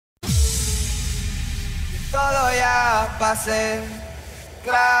Todo ya pasé,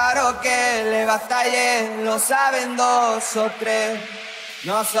 claro que le batallé, lo saben dos o tres.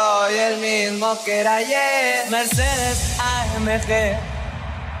 No soy el mismo que era ayer. Mercedes AMG,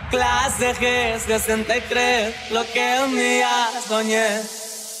 clase G63, lo que un día soñé,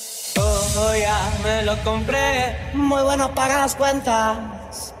 todo ya me lo compré. Muy bueno para las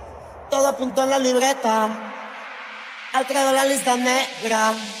cuentas, todo apuntó en la libreta. Al credo la lista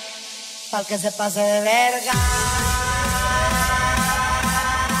negra, pa'l que se pase de verga.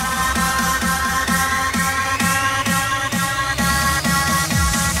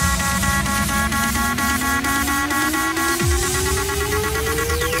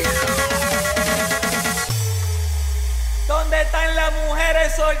 ¿Dónde están las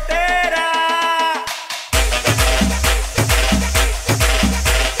mujeres solteras?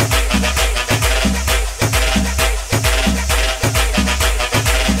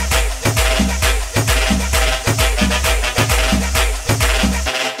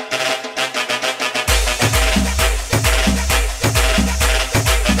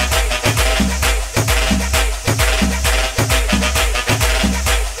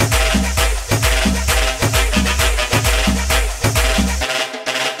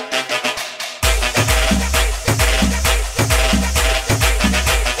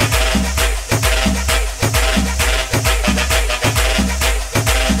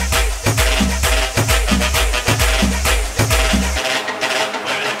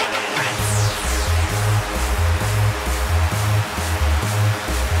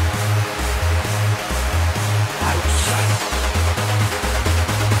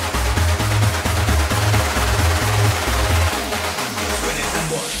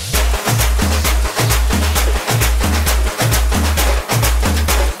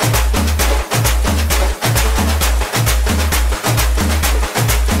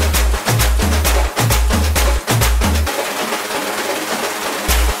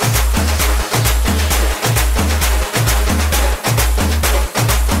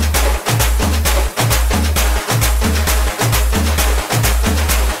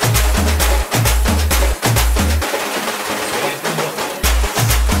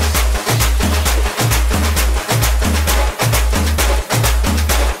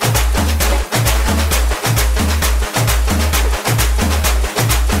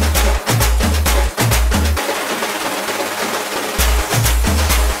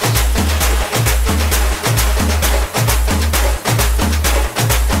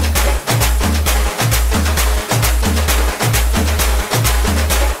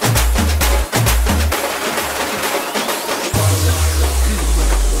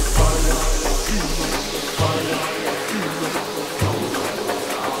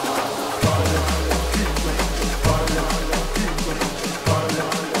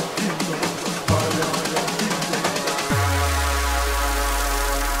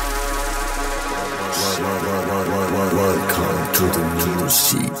 Welcome to the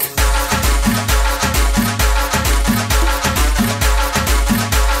music.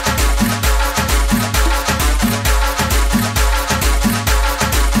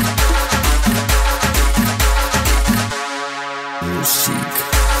 Music.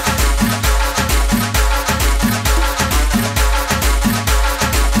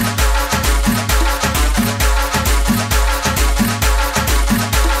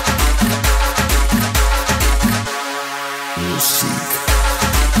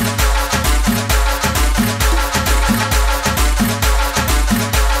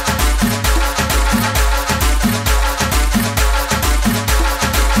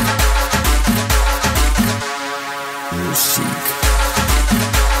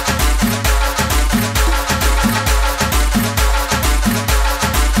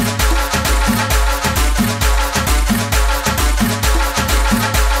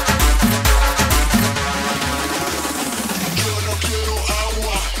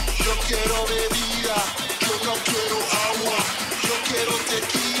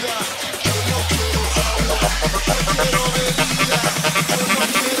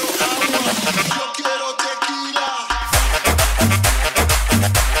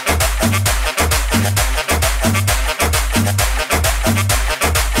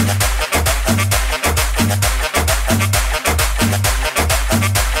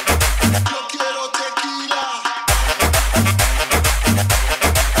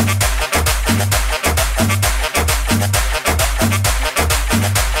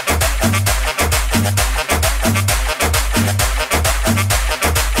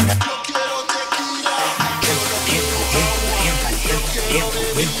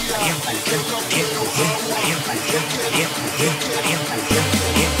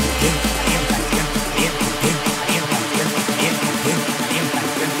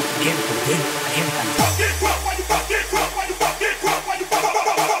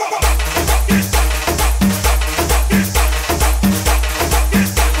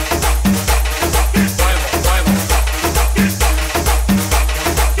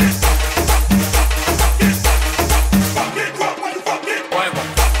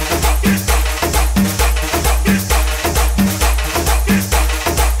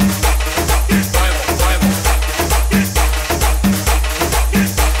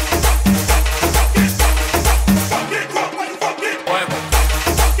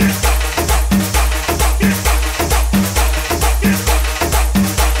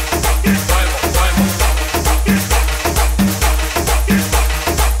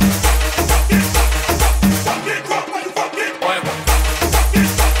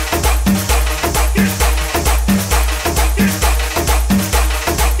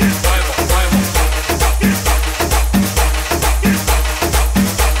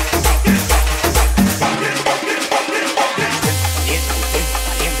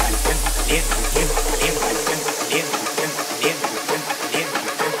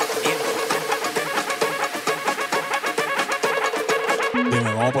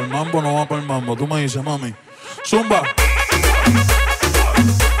 ¿Va por el mambo o no va por el mambo? Tú me dices, mami. Zumba.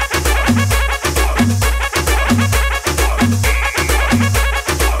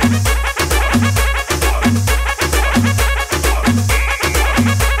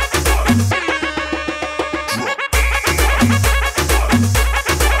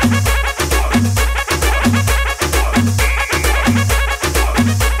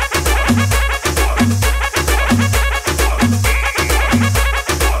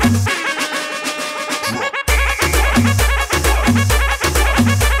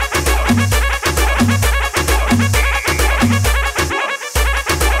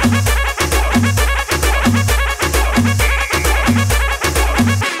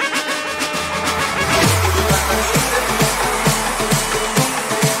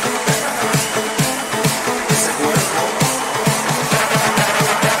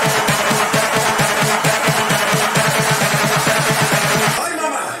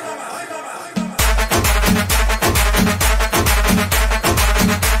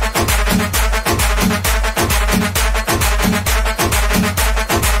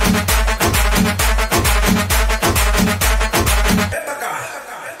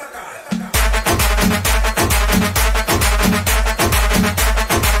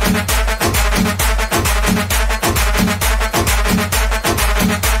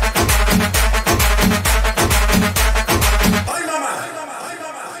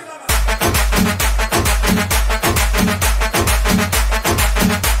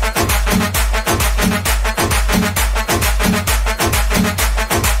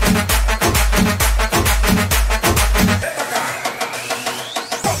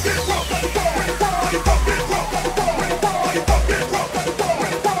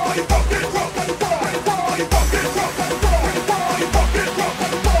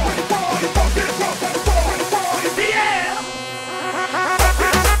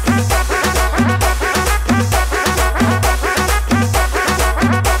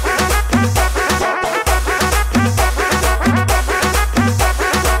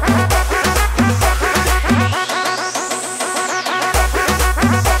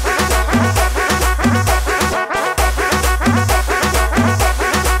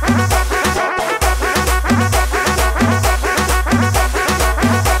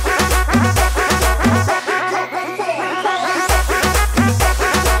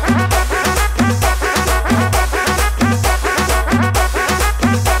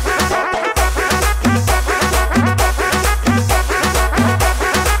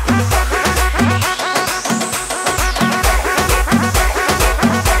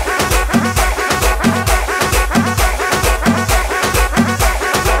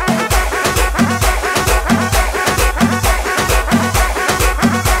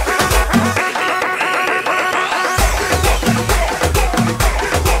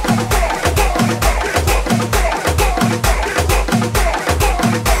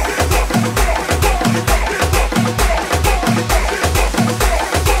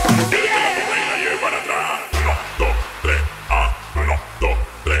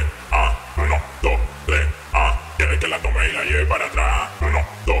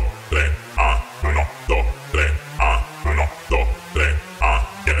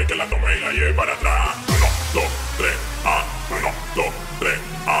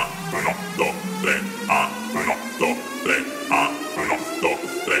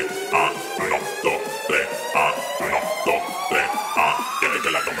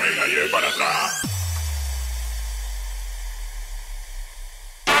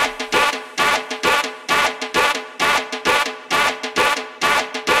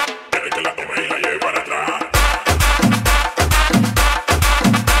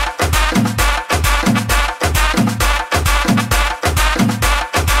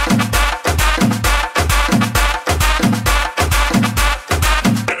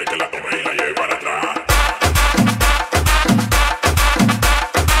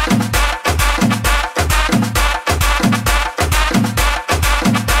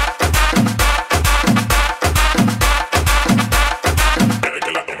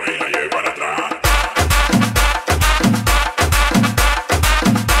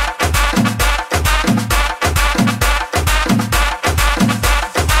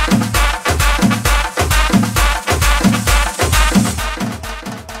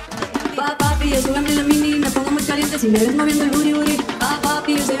 Si me ves moviendo el booty booty,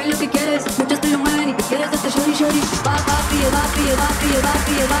 papi, yo sé bien lo que quieres. Muchos te lo mueven y te quieres hasta shorty shorty. Papi, papi, papi, papi,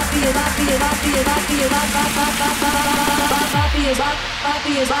 papi, papi, papi, papi, papi, papi, es back,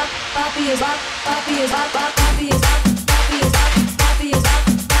 papi es back, papi es back, papi es back, papi es back, papi es back, papi es back, papi es back,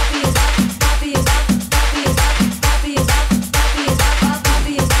 papi es back, papi es back, papi es back, papi es back, papi es back,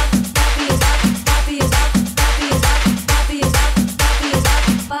 papi es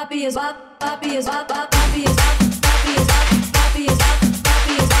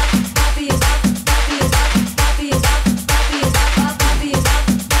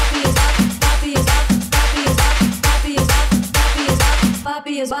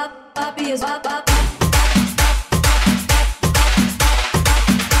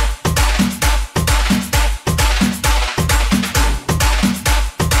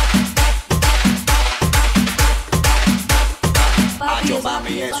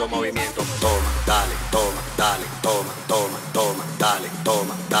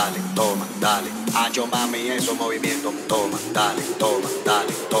dale, toma, dale. Hacho mami, esos movimientos, toma, dale, toma,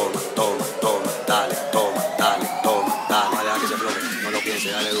 dale, toma, toma, toma, dale, toma, dale, toma, dale. Deja que se floje, no lo piense,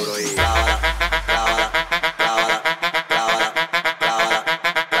 dale duro y clávala, clávala, clávala, clávala, clávala,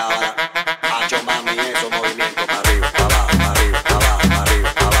 clávala. Hacho mami, esos movimientos, para arriba, para abajo, para arriba, para abajo, para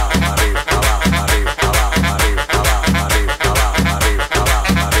arriba, para abajo, para arriba, para abajo, para arriba, para abajo, para arriba, para abajo,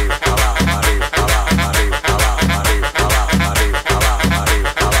 para arriba, para abajo, para arriba, para abajo, para arriba, para abajo, para arriba, para abajo, para arriba, para abajo, para arriba, para abajo, para arriba, para abajo, para arriba, para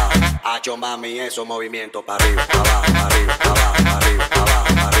abajo. Hacho mami, esos movimientos, para arriba, para abajo, para arriba, para abajo, para arriba, para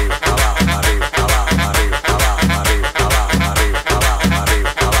abajo, para arriba, para abajo, para arriba, para abajo, para arriba, para abajo, para arriba, para abajo, para arriba, para abajo, para arriba, para abajo, para arriba, para abajo, para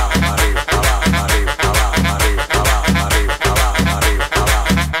arriba, para abajo, para arriba, para abajo, para arriba, para abajo, para arriba, para abajo.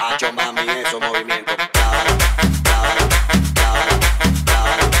 Hacho mami, esos movimientos, clávala, clávala, clávala, clávala,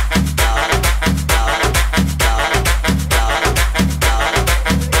 clávala, clávala, clávala, clávala,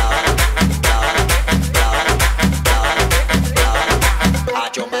 clávala, clávala, clávala, clávala, clávala.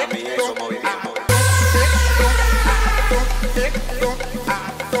 Hacho mami, esos movimientos.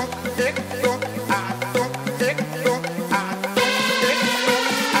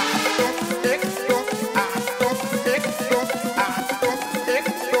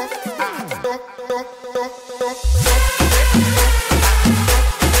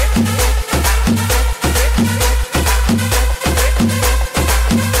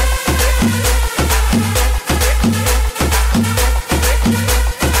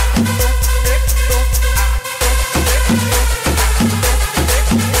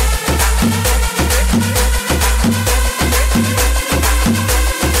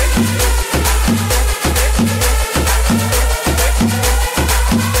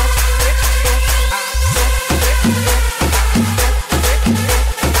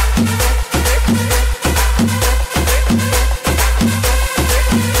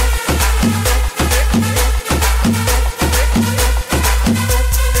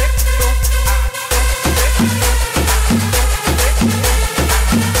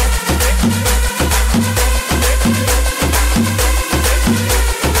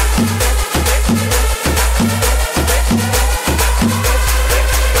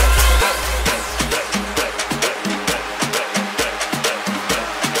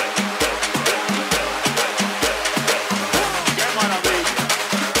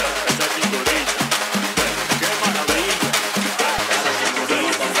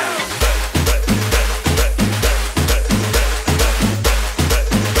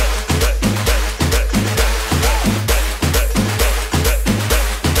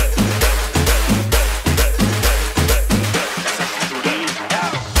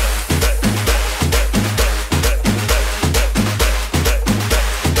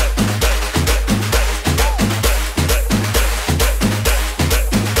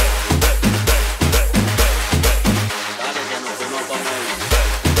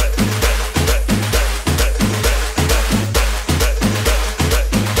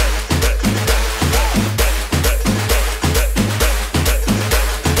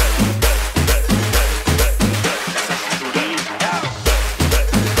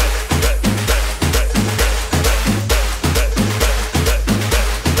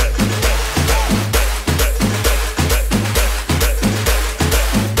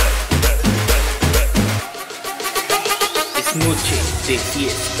 De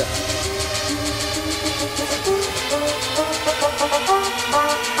fiesta.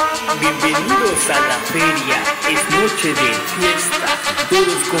 Bienvenidos a la feria, es noche de fiesta.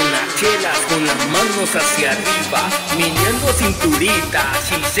 Todos con las chelas, con las manos hacia arriba, meneando cinturita,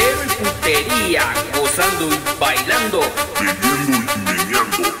 chicero y putería, gozando y bailando, Bebiendo y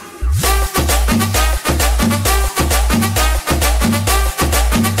meneando.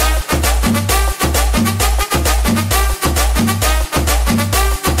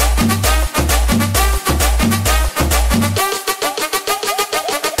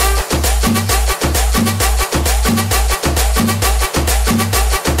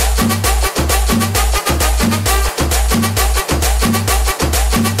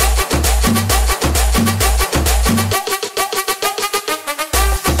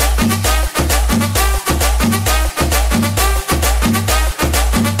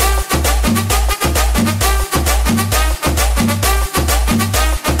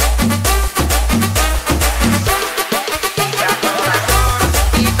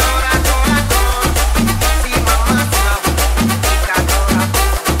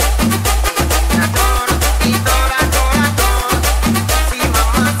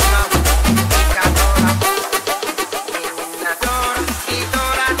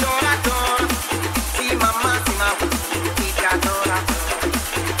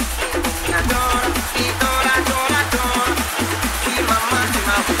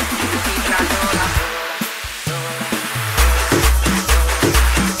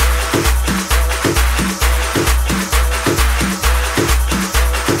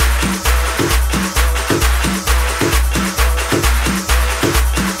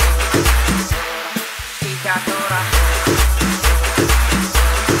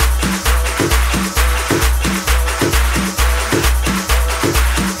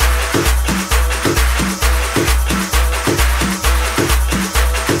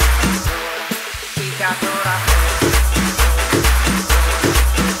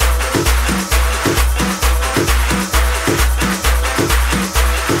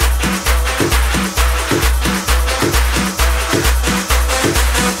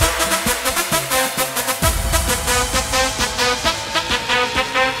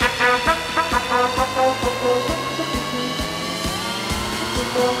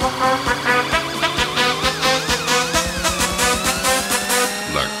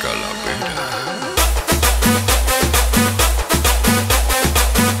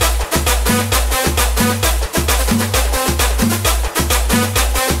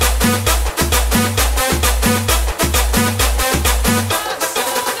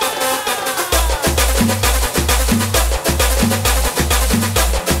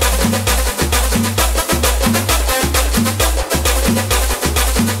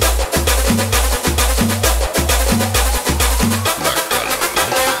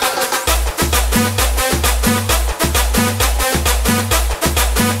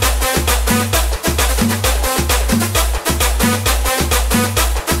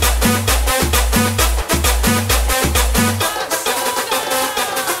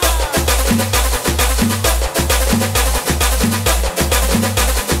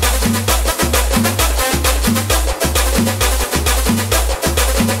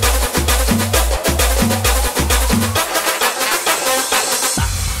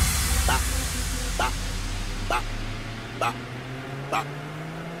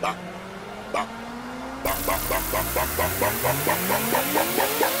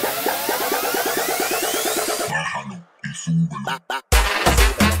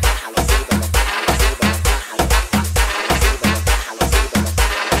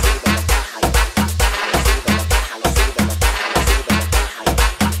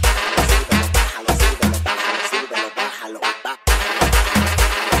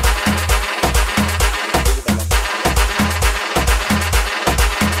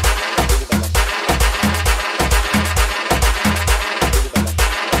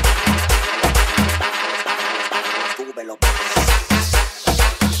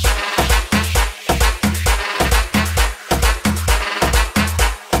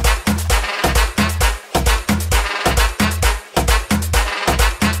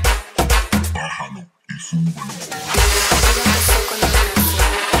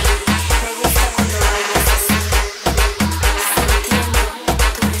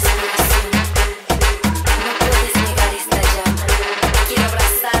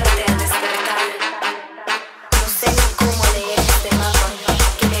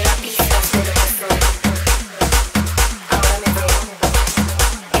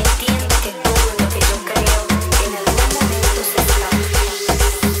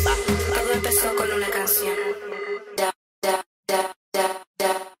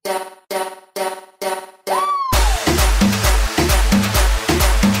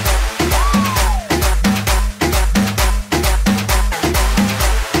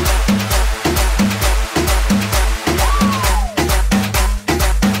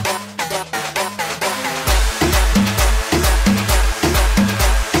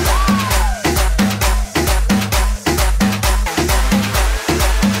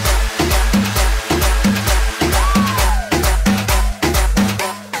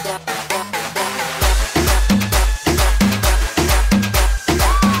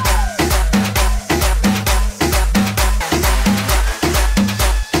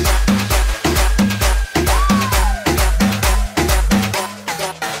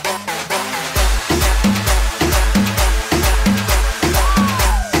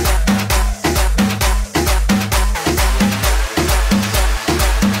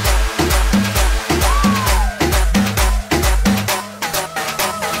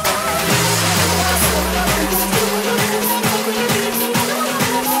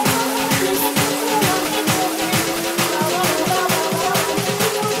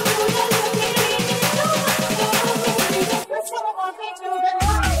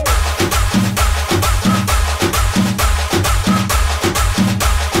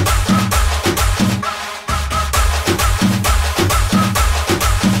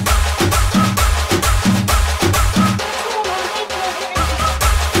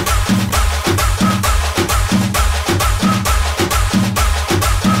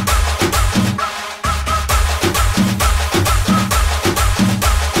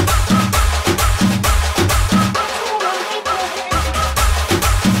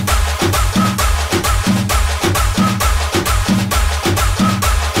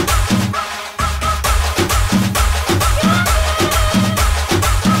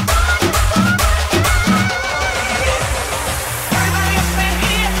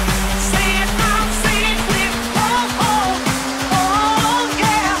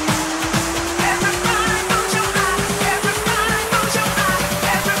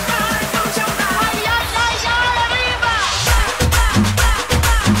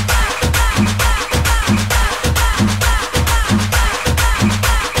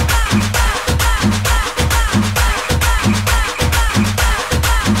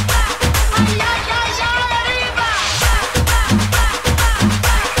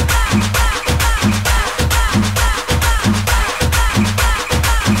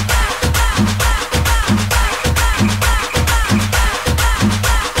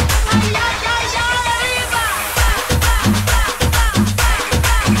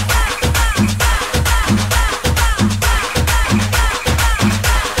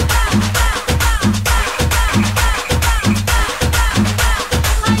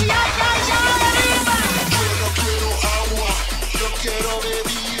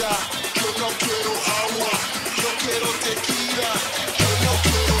 bebida, yo no quiero agua, yo quiero tequila, yo no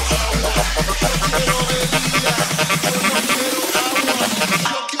quiero agua, yo quiero bebida, yo no quiero agua,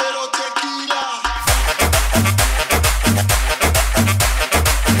 yo quiero tequila.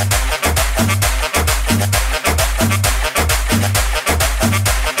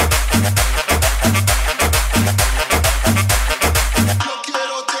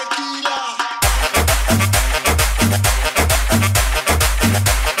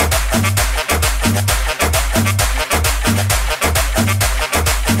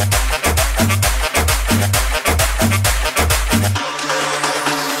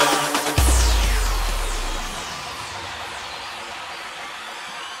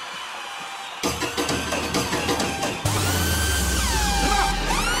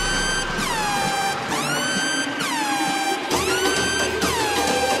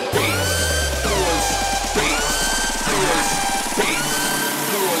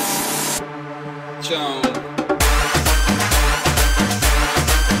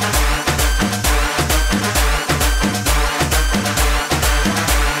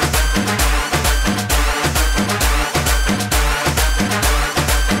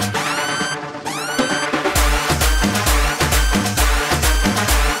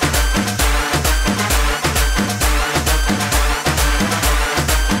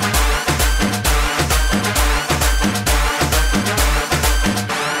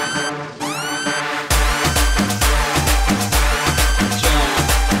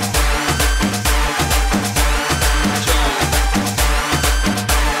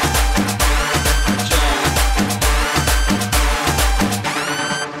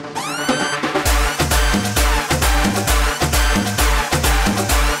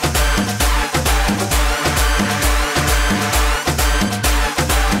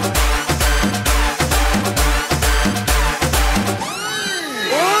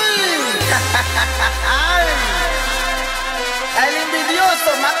 Al envidioso,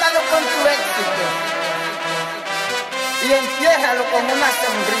 mátalo con tu éxito y entiérralo con una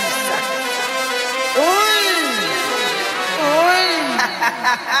sonrisa. ¡Uy! ¡Uy!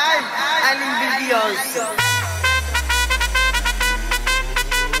 Al envidioso.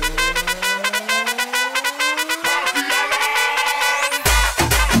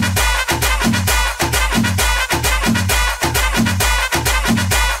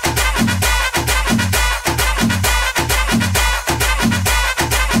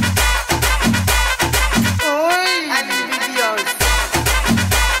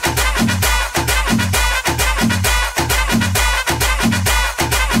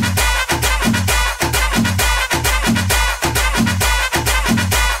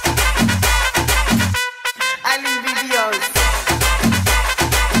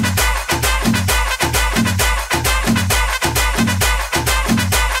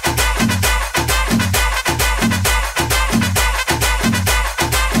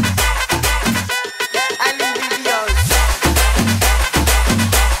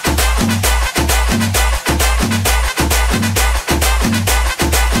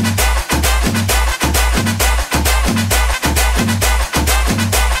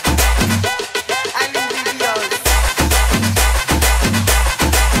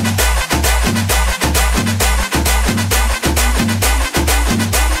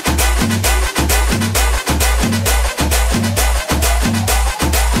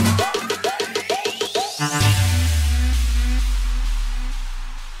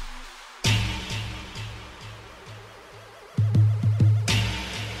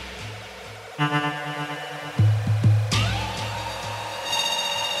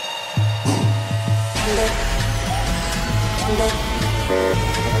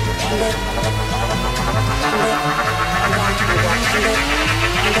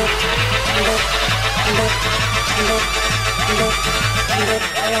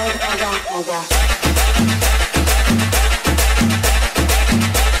 Look.